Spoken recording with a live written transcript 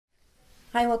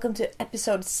Hi, and welcome to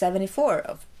episode 74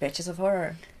 of Bitches of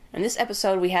Horror. In this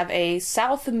episode, we have a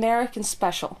South American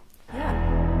special. Yeah.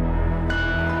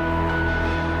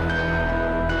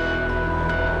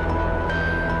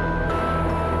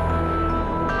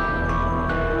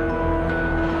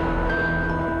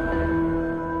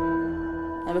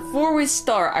 Now, before we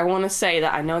start, I want to say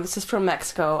that I know this is from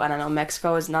Mexico, and I know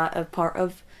Mexico is not a part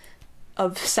of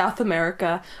South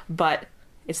America, but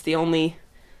it's the only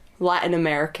Latin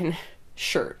American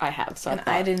shirt I have. So And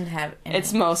I didn't have any.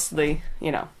 It's mostly,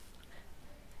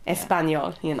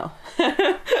 Espanol,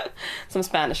 some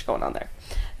Spanish going on there.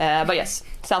 But yes,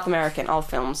 South American, all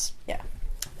films. Yeah.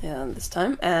 This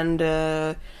time. And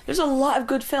there's a lot of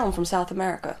good film from South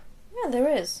America. Yeah, there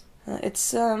is.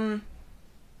 It's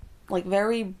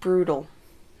very brutal.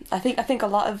 I think a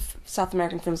lot of South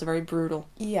American films are very brutal.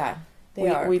 Yeah, they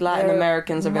are. We Latin They're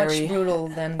Americans are much very brutal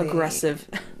than aggressive.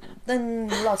 Than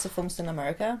lots of films in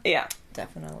America. Yeah.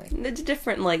 Definitely. It's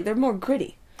different, they're more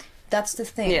gritty. That's the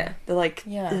thing. Yeah. They're like,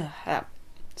 Yeah.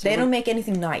 So they don't make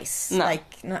anything nice. No. Like,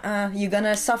 you're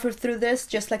gonna suffer through this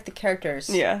just like the characters.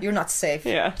 Yeah. You're not safe.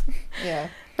 Yeah. Yeah.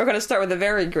 We're going to start with a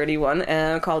very gritty one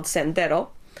called Sendero.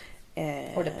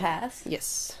 Or The Path.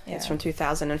 Yes. Yeah. It's from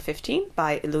 2015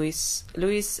 by Luis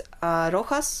Rojas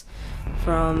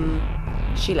from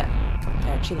Chile.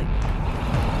 Chile.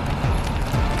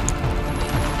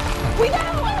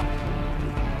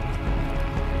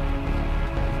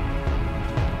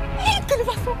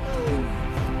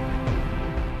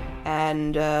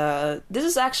 And this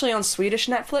is actually on Swedish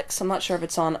Netflix. I'm not sure if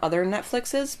it's on other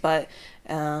Netflixes, but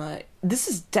this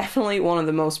is definitely one of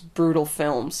the most brutal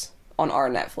films on our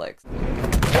Netflix.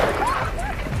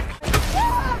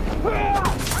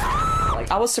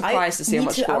 I was surprised to see how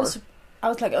much gore. I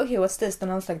was like, okay, what's this? Then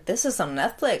I was like, this is on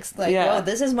Netflix. Like, Yeah. whoa,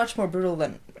 this is much more brutal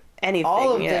than Anything,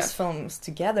 all of yeah. these films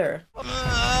together.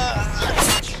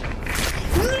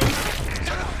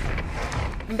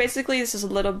 And basically, this is a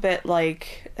little bit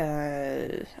like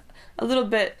Texas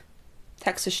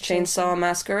Chainsaw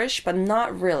Massacre-ish, but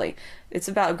not really. It's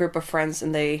about a group of friends,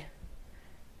 and I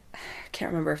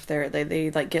can't remember if they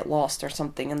like get lost or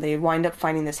something, and they wind up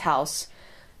finding this house,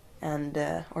 and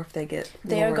or if they get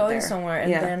They are lured going there. somewhere, and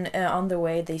Yeah. then on the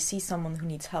way they see someone who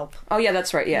needs help. Oh yeah,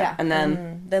 that's right. Yeah, and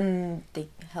then they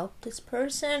help this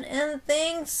person, and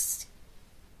things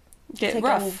get take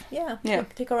rough.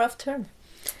 take a rough turn.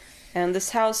 And this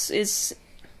house is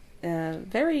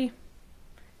very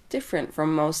different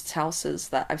from most houses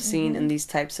that I've seen in these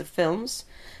types of films.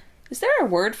 Is there a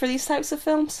word for these types of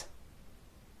films?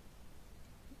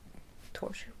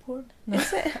 Torture porn.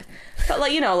 Is it? But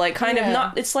kind of Yeah.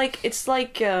 not. It's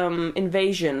like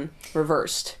Invasion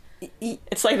reversed.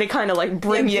 It's like they kind of like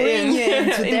bring you in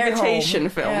into their invitation home.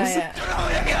 films. Yeah.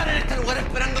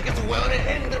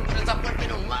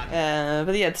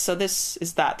 But yeah, so this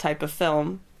is that type of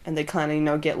film, and they kind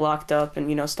of get locked up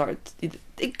and start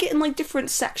they get in like different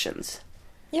sections.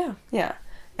 Yeah. Yeah,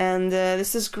 and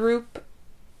this group.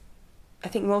 I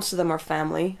think most of them are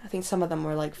family. I think some of them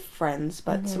were like friends,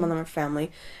 but some of them are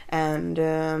family, and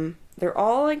they're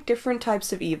all like different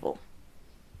types of evil,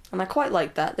 and I quite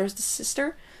like that. There's the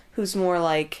sister who's more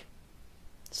like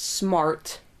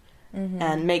smart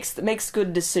and makes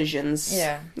good decisions.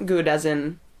 Yeah. Good as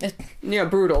in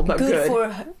brutal, but good. for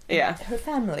her, Yeah. her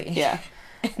family. Yeah.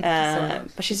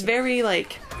 But she's very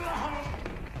like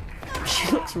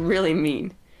she looks really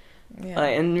mean. Yeah.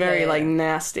 And very Yeah.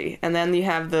 nasty. And then you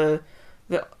have the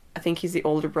I think he's the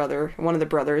older brother, one of the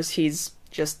brothers. He's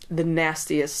just the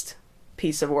nastiest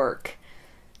piece of work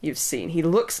you've seen. He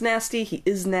looks nasty, he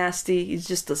is nasty, he's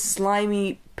just a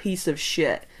slimy piece of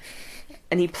shit.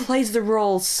 And he plays the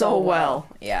role so well.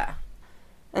 Yeah.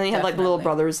 And then you have like the little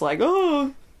Definitely. brothers like,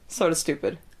 oh, sort of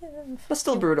stupid. But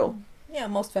still brutal. Yeah,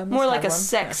 most families More have like a one.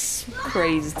 sex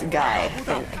crazed guy.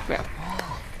 Yeah.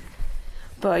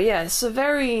 But yeah, it's a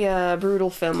very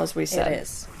brutal film, as we said. It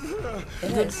is.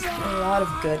 It is. A lot of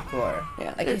good gore.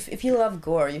 Yeah. Like, if you love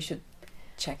gore, you should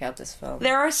check out this film.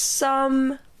 There are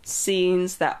some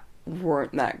scenes that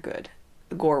weren't that good,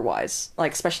 gore-wise,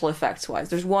 like special effects-wise.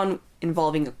 There's one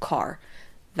involving a car.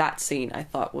 That scene I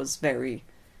thought was very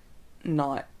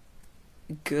not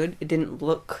good. It didn't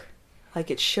look like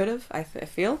it should have, I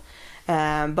feel.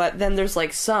 But then there's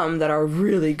like some that are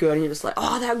really good, and you're just like,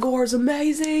 oh, that gore is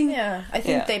amazing. Yeah, I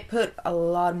think Yeah. they put a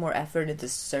lot more effort into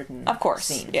certain Of course.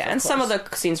 scenes. Yeah, and some of the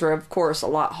scenes were, of course, a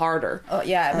lot harder. Oh,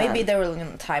 yeah, maybe there were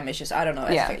time issues. I don't know.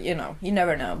 Yeah. You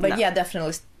never know. But No. yeah,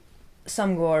 definitely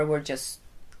some gore were just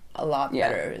a lot Yeah.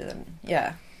 better than...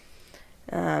 Yeah.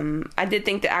 I did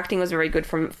think the acting was very good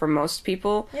for most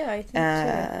people. Yeah, I think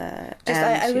so.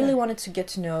 I really wanted to get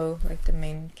to know like the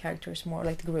main characters more,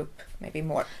 like the group maybe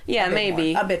more. Yeah,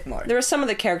 maybe a bit more. There are some of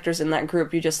the characters in that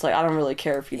group you just like. I don't really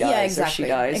care if he dies exactly, or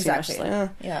she dies. Exactly. You know,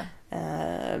 Yeah.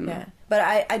 yeah. But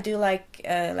I do like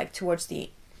towards the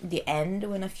end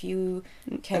when a few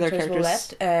characters were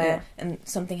left and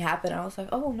something happened. I was like,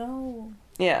 oh no.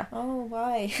 Yeah. Oh,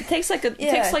 why? It takes like a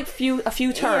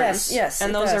few turns. Yes,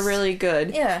 and those are really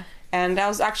good. Yeah. And I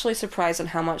was actually surprised on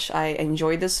how much I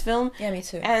enjoyed this film. Yeah, me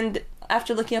too. And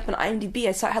after looking up on IMDb,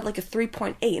 I saw it had like a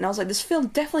 3.8, and I was like, this film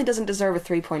definitely doesn't deserve a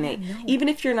 3.8. No. Even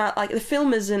if you're not like the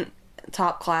film isn't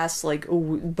top class, like,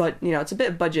 but you know, it's a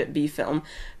bit budget B film,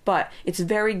 but it's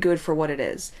very good for what it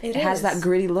is. It has that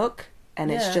gritty look,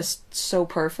 and it's just so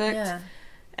perfect. Yeah.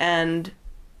 And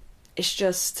it's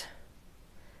just.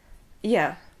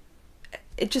 Yeah,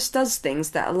 it just does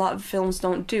things that a lot of films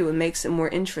don't do and makes it more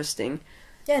interesting.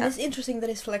 Yeah, and it's interesting that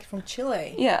it's like from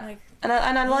Chile. Yeah, like, and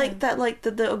I like that, like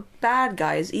the bad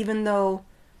guys, even though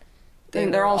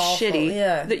they're all awful, shitty,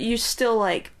 that you still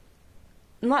like,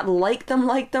 not like them,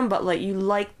 but like you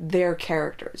like their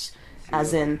characters,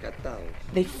 as in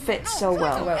they fit so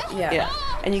well. Yeah,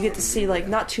 and you get to see like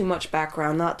not too much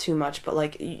background, not too much, but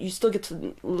like you still get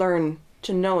to learn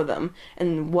to know them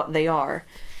and what they are.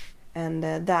 And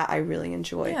that I really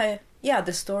enjoy. Yeah,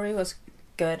 the story was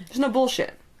good. There's no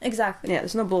bullshit. Exactly. Yeah,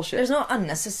 there's no bullshit. There's no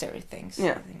unnecessary things.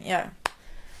 Yeah.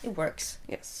 It works.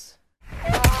 Yes.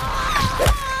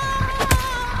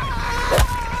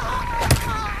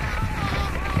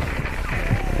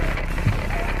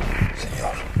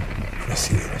 Señor,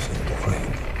 recibe nuestro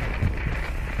reino.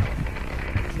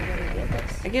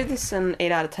 I give this an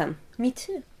 8 out of 10. Me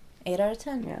too. 8 out of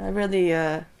 10. Yeah, I really,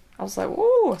 I was like,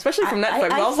 whoa, especially from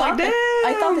Netflix. I was like, damn.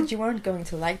 I thought that you weren't going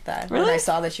to like that. Really? When I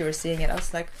saw that you were seeing it, I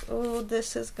was like, oh,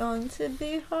 this is going to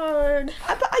be hard.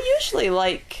 But I usually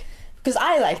like... Because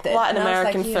I liked it. Latin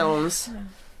American films. Yeah.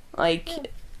 Like,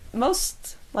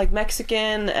 most, like,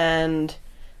 Mexican and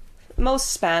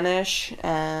most Spanish.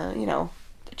 You know,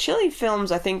 the Chile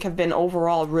films, I think, have been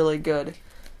overall really good.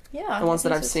 Yeah. The ones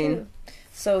that I've seen. Too.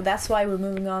 So that's why we're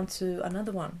moving on to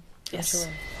another one. Yes.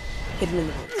 Hidden in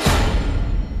the Woods.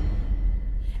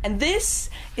 And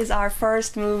this is our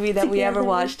first movie that we ever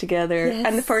watched together. Yes.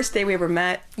 And the first day we ever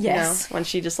met. Yes. You know, when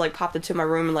she just like popped into my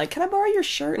room and like, can I borrow your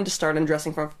shirt? And just started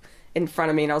undressing in front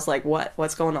of me. And I was like, what?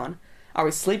 What's going on? Are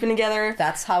we sleeping together?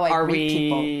 That's how I greet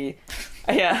people.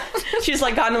 Yeah. She's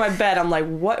like got into my bed. I'm like,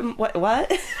 what?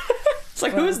 It's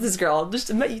like, who is this girl?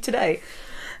 Just met you today.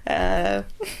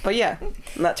 But yeah,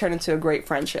 and that turned into a great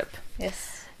friendship.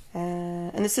 Yes.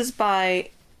 And this is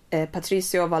by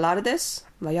Patricio Valardes.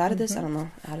 Vallardes, I don't know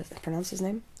how to pronounce his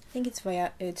name. I think it's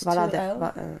it's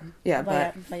Vallardes. Yeah,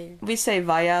 but we say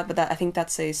Vaya, but I think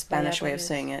that's a Spanish way of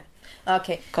saying it.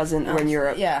 Okay. Because we're in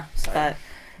Europe. Yeah, sorry. But,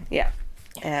 yeah.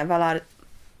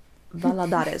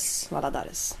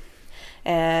 Valadares.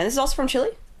 And this is also from Chile,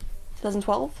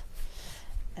 2012.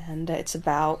 And it's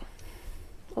about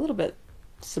a little bit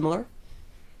similar.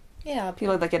 Yeah.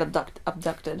 People that get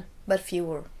abducted. But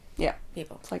fewer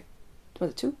people. It's like,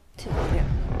 was it 2? 2. Yeah.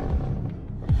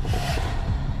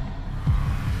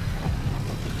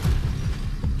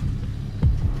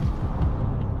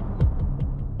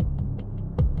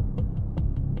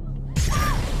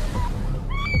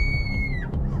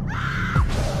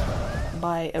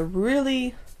 By a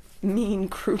really mean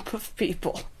group of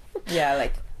people. Yeah,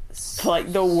 like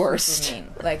the worst. Mean.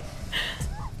 Like,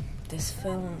 this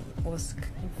film was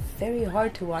very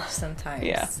hard to watch sometimes.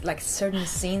 Yeah. Like, certain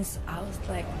scenes, I was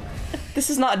like... This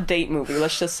is not a date movie,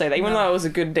 let's just say that. Even though it was a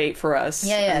good date for us.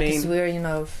 Yeah, because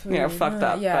we're, fucked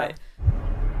up. Yeah. But...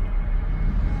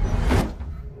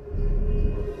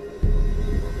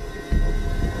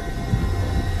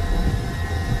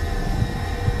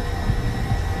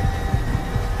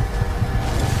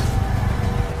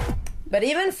 But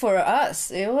even for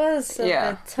us, it was a bit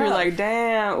tough. You're like,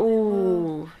 damn,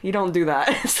 ooh, you don't do that.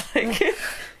 It's like, you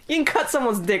can cut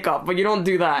someone's dick off, but you don't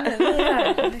do that.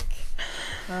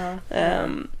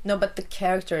 No, but the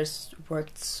characters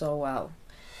worked so well.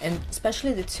 And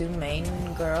especially the 2 main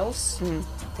girls,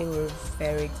 they were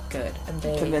very good. And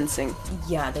they convincing.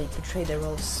 Yeah, they portrayed their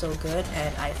roles so good,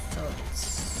 and I felt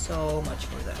so much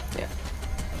for them.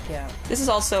 Yeah. This is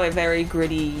also a very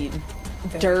gritty...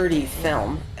 dirty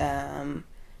film, and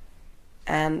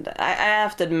I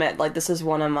have to admit, like, this is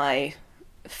one of my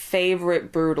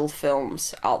favorite brutal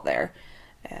films out there.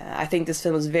 I think this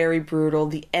film is very brutal.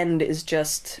 The end is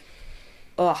just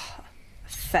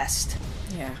fest.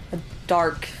 Yeah, a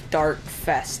dark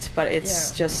fest, but it's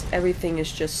just everything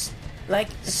is just like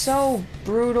so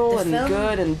brutal and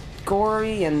good and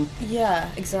gory and Yeah,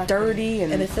 exactly. dirty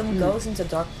and the film goes into a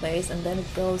dark place, and then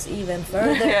it goes even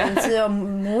further Yeah. into a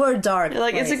more dark. You're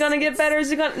like, place. is it gonna get better?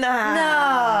 Is it gonna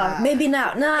No, maybe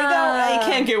not. No, It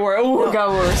can't get worse. Oh, it got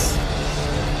worse.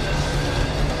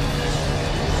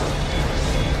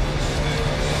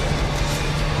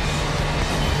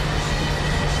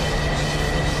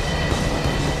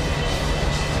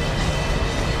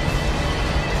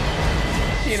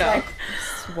 You know. Like,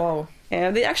 whoa.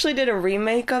 Yeah, they actually did a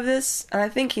remake of this, and I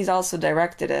think he's also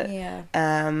directed it. Yeah.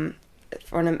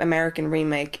 For an American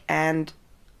remake, and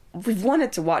we've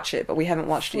wanted to watch it, but we haven't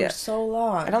watched it For yet. so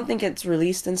long. I don't think it's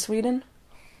released in Sweden.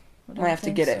 don't I have to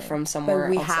think get it so. from somewhere.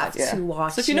 But we outside, have yeah. to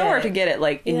watch So if you know where it. to get it,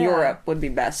 like in Yeah. Europe, would be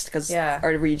best because Yeah.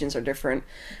 our regions are different.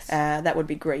 That would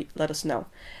be great. Let us know.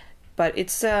 But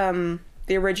it's the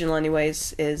original,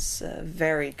 anyways, is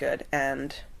very good,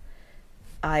 and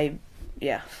I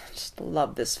just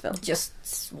love this film. Just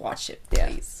watch it, Yeah.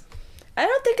 please. I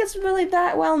don't think it's really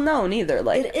that well known either.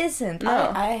 Like It isn't.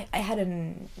 No. I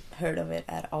hadn't heard of it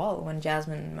at all when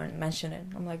Jasmine mentioned it.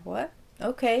 I'm like, what?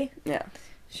 Okay, yeah.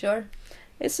 sure.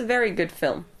 It's a very good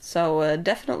film, so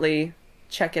definitely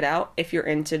check it out if you're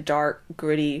into dark,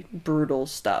 gritty, brutal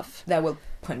stuff. That will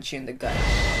punch you in the gut.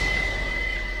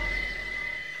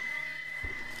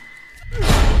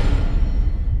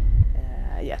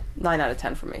 Yeah, 9 out of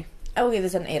 10 for me. I will give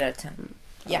this an 8 out of 10.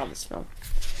 I Yeah. love this film.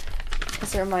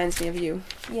 Because it reminds me of you.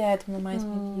 Yeah, it reminds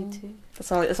me of you too.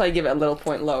 That's why you give it a little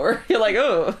point lower. You're like,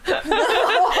 oh.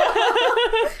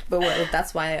 But well,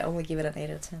 that's why I only give it an 8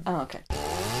 out of 10. Oh, okay.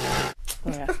 Oh,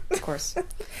 yeah, of course.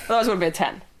 Otherwise it would be a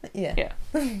 10. Yeah. Yeah.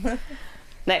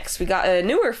 Next, we got a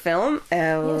newer film.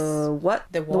 Yes. What?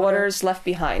 The The Waters Left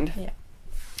Behind. Yeah.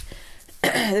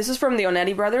 This is from the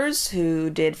Onetti brothers,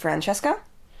 who did Francesca.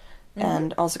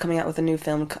 And also coming out with a new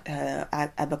film,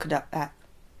 Abacadabra.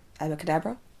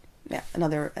 Yeah,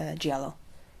 another Giallo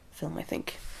film, I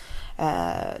think.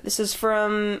 This is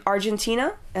from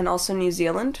Argentina and also New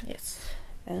Zealand. Yes.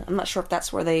 I'm not sure if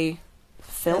that's where they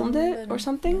filmed it or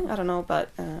something. I don't know, but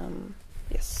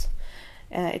yes.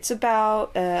 It's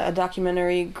about a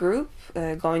documentary group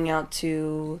going out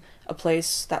to a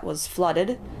place that was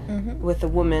flooded with a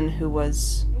woman who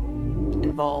was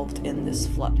involved in this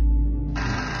flood.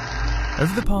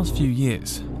 Over the past few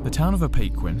years, the town of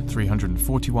Apequin,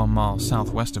 341 miles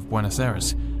southwest of Buenos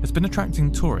Aires, has been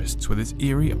attracting tourists with its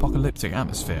eerie apocalyptic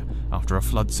atmosphere after a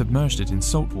flood submerged it in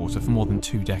salt water for more than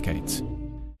 2 decades.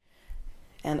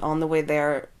 And on the way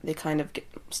there, they kind of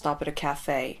stop at a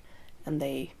cafe, and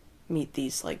they meet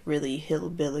these like really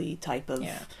hillbilly type of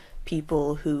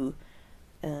people who,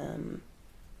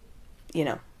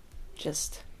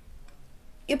 just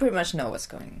You pretty much know what's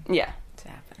going yeah. to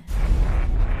happen.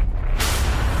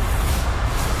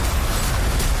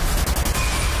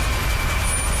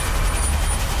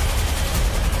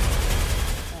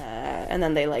 And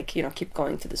then they keep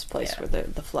going to this place Yeah. where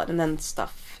the flood, and then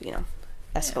stuff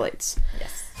escalates.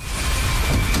 Yes.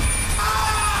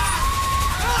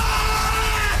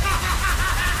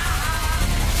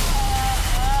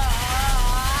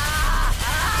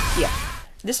 Yeah.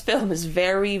 This film is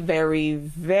very, very,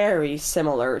 very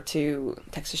similar to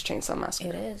Texas Chainsaw Massacre.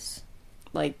 It is.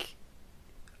 Like,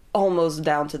 almost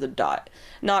down to the dot.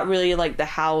 Not really like the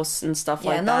house and stuff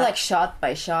like that. Yeah, not like shot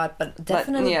by shot, but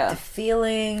definitely yeah. the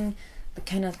feeling, the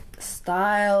kind of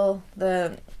style,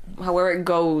 the... However it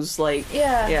goes, like...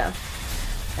 Yeah. Yeah.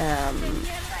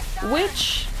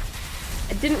 Which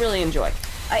I didn't really enjoy.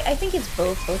 I think it's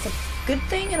both a good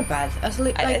thing and a bad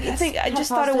thing. I just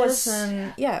thought it was...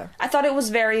 yeah. I thought it was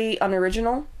very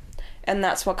unoriginal. And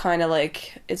that's what kind of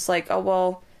like... It's like, oh,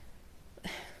 well...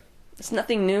 It's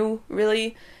nothing new,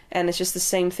 really. And it's just the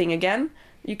same thing again.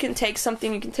 You can take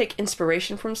something, you can take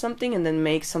inspiration from something and then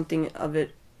make something of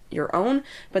it your own.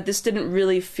 But this didn't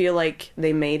really feel like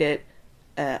they made it...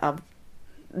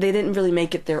 they didn't really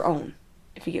make it their own,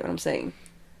 if you get what I'm saying.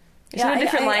 It's in a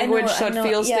different language, so it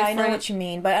feels different. I know what you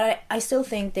mean, but I still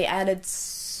think they added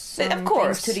some Of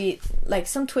course. things to the... Like,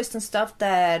 some twists and stuff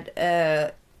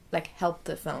that, helped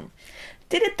the film.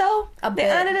 Did it, though? They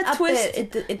added a twist,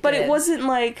 It but did. it wasn't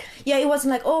like... Yeah, it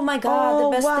wasn't like, oh my god, Oh,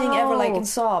 the best thing ever, like wow. in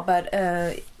Saw, but...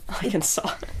 I can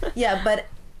saw. yeah, but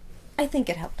I think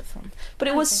it helped the film. But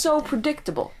it was so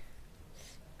predictable.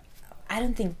 I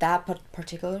don't think that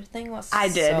particular thing was. I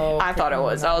did. So I thought it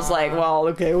was. I was like, well,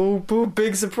 okay, oh,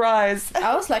 big surprise.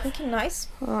 I was like, okay, nice,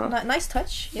 nice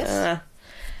touch. Yes.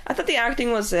 I thought the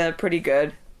acting was pretty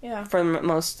good Yeah. from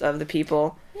most of the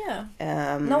people. Yeah.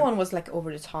 Um, No one was like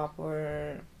over the top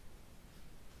or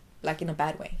like in a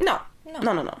bad way. No. No.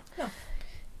 No.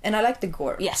 And I like the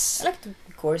gore. Yes. I like the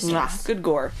gore scenes. Mwah, good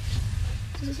gore.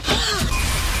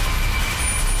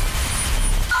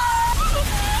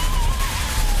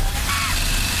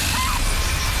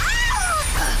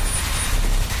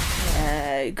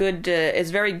 good. It's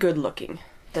very good looking.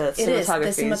 The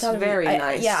cinematography is very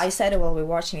nice. Yeah, I said it while we were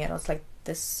watching it. I was like,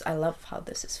 "This, I love how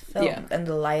this is filmed and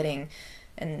the lighting,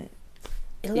 and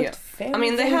it looked very." I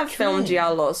mean, they have filmed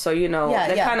giallo, so they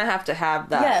kind of have to have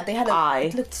that. Yeah, they had eye.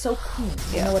 It looked so clean.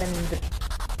 You know what I mean? The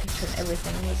picture and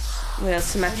everything was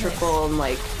symmetrical and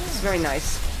like it's very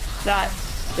nice. That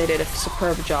they did a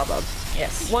superb job of.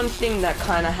 Yes. One thing that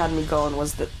kind of had me going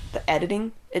was the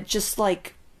editing. It just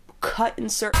like cut in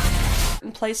certain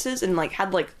places and like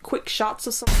had like quick shots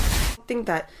of something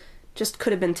that just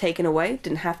could have been taken away,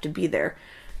 didn't have to be there.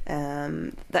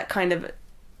 That kind of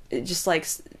it just like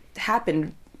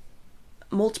happened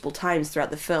multiple times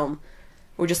throughout the film.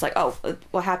 We're just like, oh,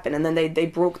 what happened? And then they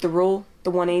broke the rule,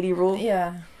 the 180 rule.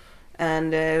 Yeah.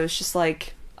 And it was just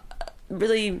like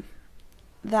really,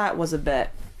 that was a bit.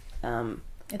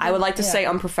 I would like to say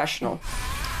unprofessional.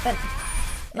 But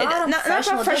not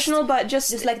professional, but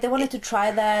just like they wanted to try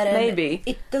that. And maybe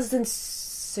it doesn't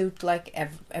suit like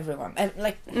everyone.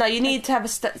 No, you need to have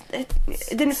it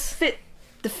didn't fit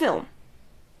the film.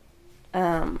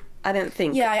 I didn't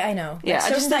think. Yeah, I know. Yeah,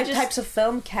 like certain types of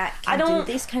film can do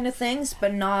these kind of things,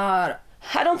 but not.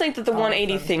 I don't think that the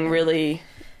 180 thing really.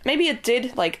 Maybe it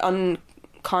did like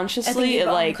unconsciously. It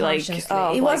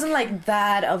wasn't like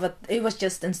that of a. It was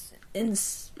just in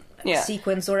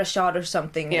sequence or a shot or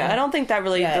something. Yeah, I don't think that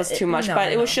really does too much.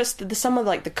 But it was just some of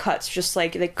like the cuts, just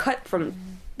like they cut from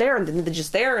there and then they're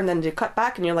just there and then they cut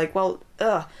back and you're like, well,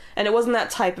 ugh. And it wasn't that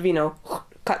type of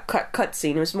cut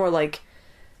scene. It was more like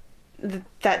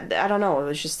that. I don't know. It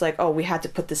was just like, oh, we had to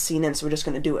put this scene in, so we're just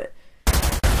gonna do it.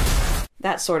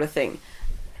 That sort of thing.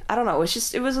 I don't know.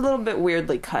 It was a little bit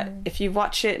weirdly cut. If you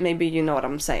watch it, maybe you know what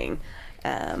I'm saying.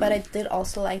 But I did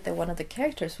also like that one of the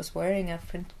characters was wearing a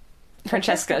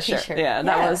Francesca shirt. Yeah,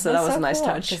 that was a nice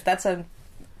touch. Because that's a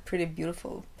pretty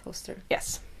beautiful poster.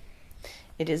 Yes,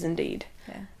 it is indeed.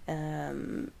 Yeah.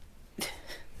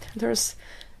 There's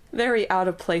very out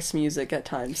of place music at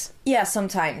times. Yeah,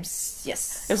 sometimes.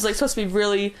 Yes. It was like supposed to be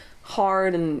really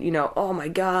hard and oh my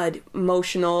god,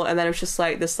 emotional, and then it was just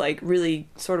like this like really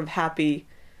sort of happy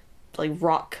like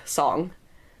rock song,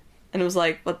 and it was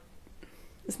like, what?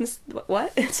 Isn't this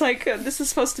what? It's like this is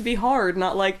supposed to be hard,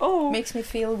 not like makes me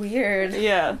feel weird.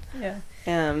 Yeah. Yeah.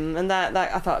 And that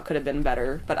I thought could have been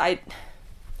better, but I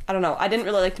don't know. I didn't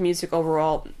really like the music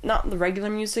overall. Not the regular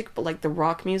music, but like the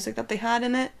rock music that they had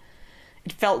in it.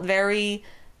 It felt very.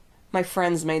 My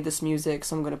friends made this music,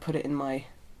 so I'm gonna put it in my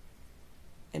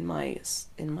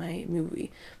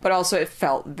movie. But also, it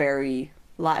felt very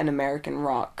Latin American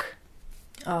rock.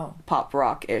 Oh. Pop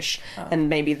rock-ish. Oh. And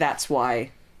maybe that's why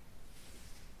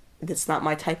it's not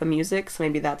my type of music, so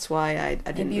maybe that's why I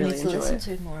didn't really enjoy it. Maybe you need to listen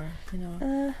to it more,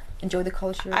 enjoy the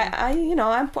culture.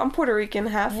 I'm Puerto Rican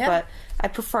half, but I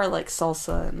prefer like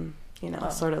salsa and,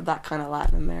 sort of that kind of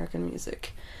Latin American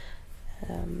music.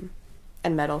 And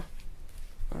metal.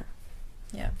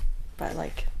 Yeah. But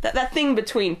like, that thing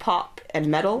between pop and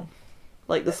metal,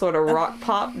 like the sort of rock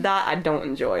pop, that I don't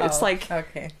enjoy. It's like,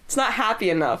 it's not happy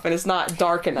enough and it's not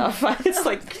dark enough. It's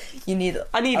like I need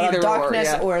either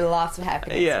darkness or lots of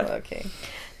happiness. Yeah. So, okay.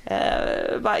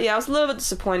 But yeah, I was a little bit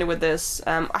disappointed with this.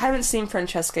 I haven't seen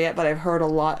Francesca yet, but I've heard a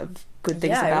lot of good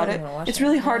things about it. It's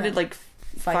really hard to like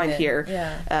find here.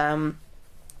 Yeah.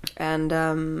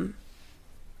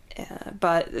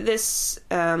 But this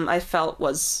I felt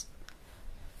was,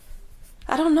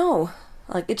 I don't know.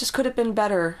 Like, it just could have been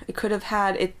better. It could have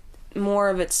had more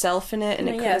of itself in it, and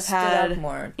it could have had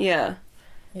more. Yeah,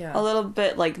 a little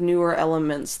bit like newer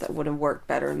elements that would have worked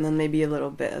better, and then maybe a little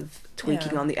bit of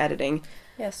tweaking on the editing.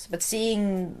 Yes, but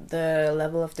seeing the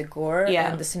level of the gore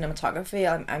and the cinematography,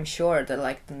 I'm sure that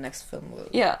like the next film will.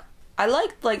 Yeah, I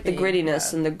liked like the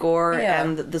grittiness and the gore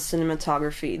and the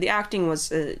cinematography. The acting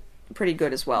was pretty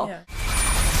good as well. Yeah.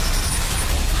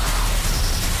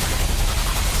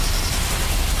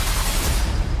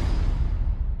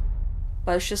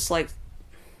 But it's just like,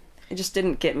 it just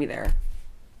didn't get me there,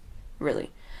 really.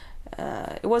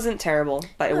 It wasn't terrible,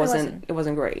 but it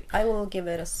wasn't great. I will give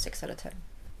it a 6 out of 10.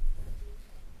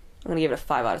 I'm gonna give it a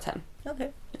 5 out of 10. Okay.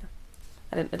 Yeah.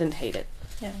 I didn't hate it.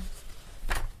 Yeah.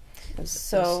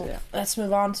 Let's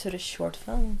move on to the short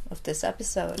film of this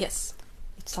episode. Yes.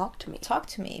 Talk to Me. Talk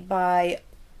to Me by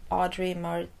Audrey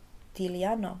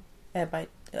Martiliano,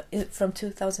 from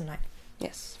 2009.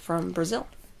 Yes, from Brazil.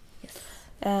 Yes.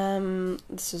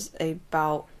 This is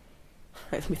about.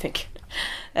 Wait, let me think.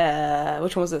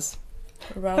 Which one was this?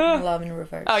 Love in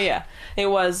Reverse. Oh yeah, it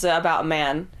was about a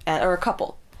man or a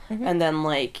couple, and then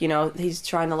like he's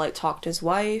trying to like talk to his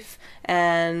wife,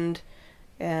 and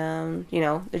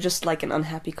they're just like an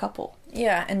unhappy couple.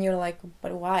 Yeah, and you're like,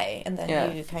 but why? And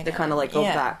then you kind of like go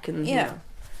back and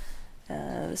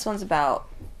This one's about,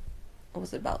 what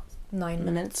was it, about 9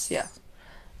 minutes? Yeah.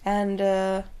 And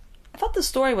I thought the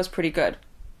story was pretty good.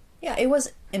 Yeah, it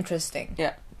was interesting.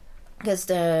 Yeah. Because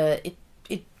it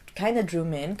kind of drew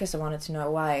me in, because I wanted to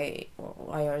know why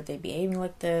are they behaving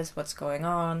like this? What's going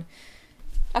on?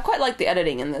 I quite like the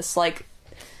editing in this. Like,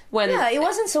 when... Yeah, it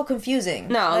wasn't so confusing.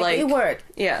 No, like... it worked.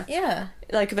 Yeah. Yeah.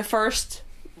 Like, the first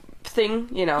thing,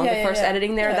 the Yeah, first yeah.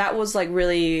 editing there, Yeah. that was, like,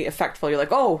 really effectful. You're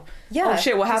like, oh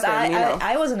shit, what 'cause happened,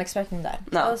 I wasn't expecting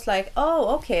that. No. I was like,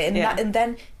 oh, okay. And, Yeah. and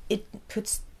then it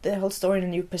puts the whole story in a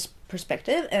new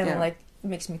perspective, and, Yeah. like,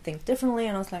 makes me think differently,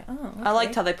 and I was like, oh, okay. I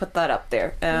liked how they put that up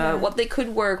there. Yeah. What they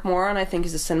could work more on, I think,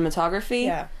 is the cinematography.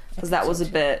 Yeah. Because that was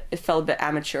it felt a bit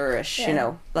amateurish,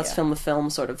 Yeah. let's Yeah. film a film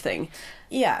sort of thing.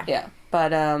 Yeah. Yeah. But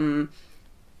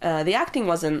the acting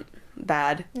wasn't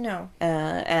bad. No.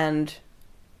 And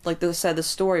like they said, the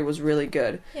story was really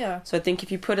good. Yeah. So I think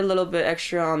if you put a little bit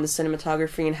extra on the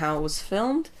cinematography and how it was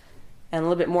filmed, and a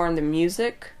little bit more on the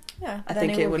music, Yeah. I then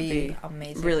think it would be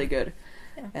amazing. really good.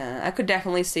 Yeah. I could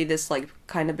definitely see this like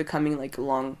kind of becoming like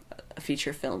a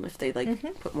feature film if they like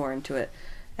Mhm. put more into it,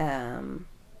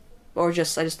 or I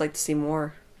just like to see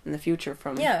more in the future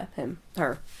from him,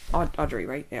 her, Audrey,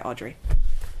 right? Yeah, Audrey.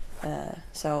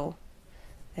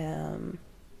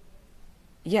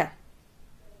 Yeah,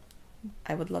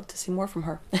 I would love to see more from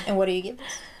her. And what do you give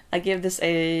this? I give this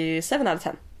a 7 out of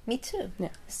 10. Me too. Yeah.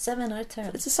 7 out of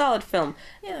 10. It's a solid film.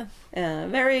 Yeah.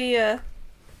 Very.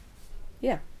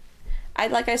 Yeah.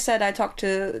 Like I said, I talked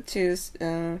to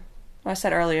I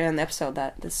said earlier in the episode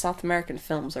that the South American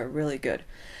films are really good,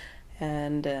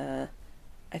 and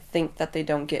I think that they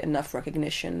don't get enough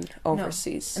recognition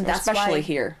overseas, And that's especially why,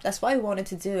 here. That's why I wanted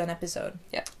to do an episode.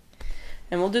 Yeah.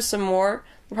 And we'll do some more.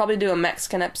 We'll probably do a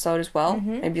Mexican episode as well,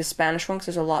 Mhm. maybe a Spanish one, because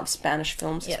there's a lot of Spanish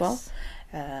films Yes. as well.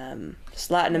 Just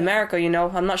Latin America,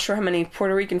 I'm not sure how many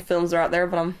Puerto Rican films are out there,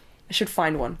 but I should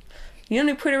find one. You know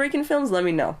any Puerto Rican films? Let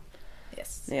me know.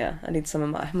 Yes. Yeah, I need some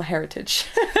of my heritage.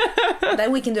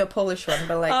 Then we can do a Polish one,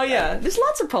 but like... Oh yeah, there's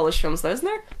lots of Polish films though, isn't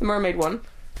there? The Mermaid one.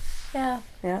 Yeah.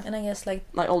 Yeah. And I guess like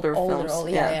Older films.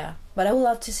 yeah. But I would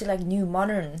love to see like new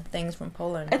modern things from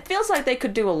Poland. It feels like they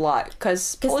could do a lot,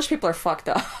 because Polish people are fucked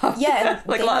up. Yeah, and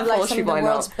like they a lot have of like Polish some of people the I know.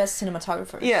 world's best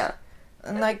cinematographers. Yeah.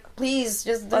 And like, please,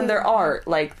 just do And their art,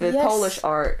 like the Yes. Polish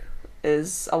art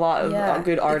is a lot of Yeah,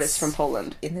 good artists it's- from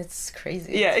Poland. And it's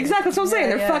crazy. Yeah, exactly. That's what I'm saying.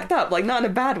 Yeah, They're yeah. fucked up. Like, not in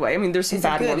a bad way. I mean, there's some It's a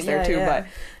bad good- ones there yeah, too. yeah.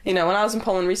 But, when I was in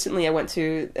Poland recently, I went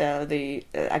to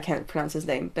I can't pronounce his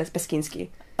name, Beskiński.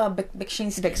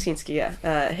 Beksiński. Beksiński,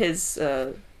 yeah. His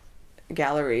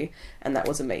gallery, and that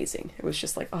was amazing. It was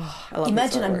just like, oh, I love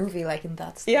Imagine his a artwork. movie like in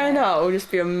that style. Yeah, I know. It would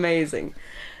just be amazing.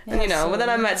 And, Yeah, but then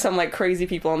I met some, like, crazy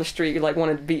people on the street who, like,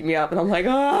 wanted to beat me up, and I'm like,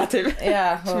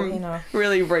 Yeah, well,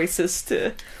 really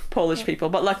racist Polish people.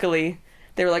 But luckily,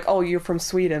 they were like, oh, you're from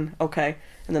Sweden. Okay.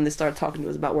 And then they started talking to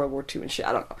us about World War II and shit.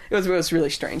 I don't know. It was really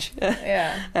strange.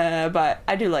 Yeah. But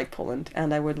I do like Poland,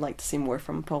 and I would like to see more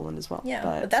from Poland as well. Yeah,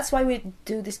 but that's why we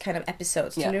do this kind of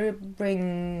episodes, to really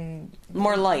bring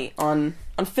more light on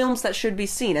films that should be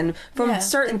seen, and from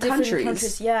certain the different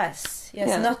countries. Yes,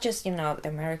 Yeah. not just,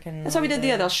 American. That's why we did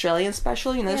the Australian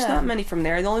special. There's not many from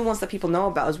there. The only ones that people know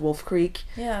about is Wolf Creek.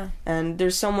 Yeah. And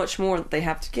there's so much more that they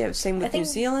have to give. Same with New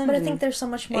Zealand. But I think there's so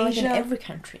much more like in Asia. every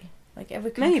country. Like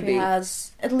every country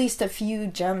has at least a few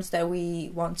gems that we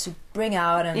want to bring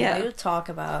out and really talk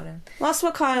about. And well, that's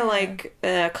what kind of like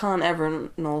Con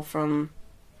Evernal from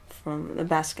the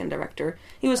Baskin director.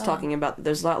 He was talking about that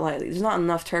there's not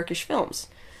enough Turkish films.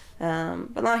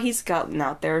 But now he's gotten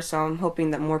out there, so I'm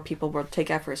hoping that more people will take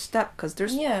that for a step, because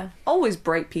there's always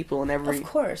bright people in every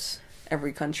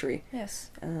country. Yes.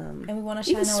 And we want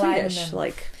to shine even a light on Swedish, them.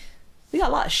 like, we got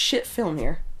a lot of shit film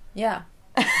here. Yeah.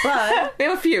 But we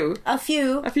have a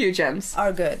few gems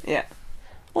are good. Yeah.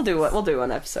 We'll do an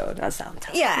episode. That sounds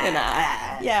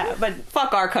Yeah. Yeah, but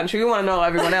fuck our country. We want to know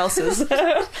everyone else's.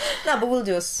 No, but we'll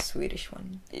do a Swedish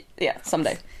one. Yeah,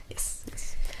 someday. Yes.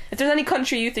 If there's any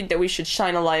country you think that we should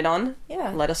shine a light on,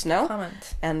 let us know.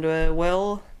 Comment. And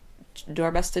we'll do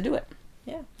our best to do it.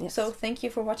 Yeah. Yes. So thank you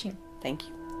for watching. Thank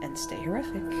you. And stay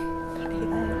horrific.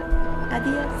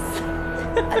 Adios.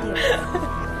 Adios.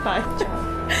 Bye.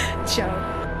 Ciao.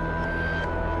 Ciao.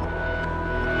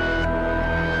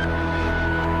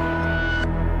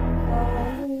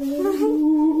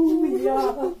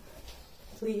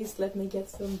 Please let me get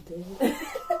some dick.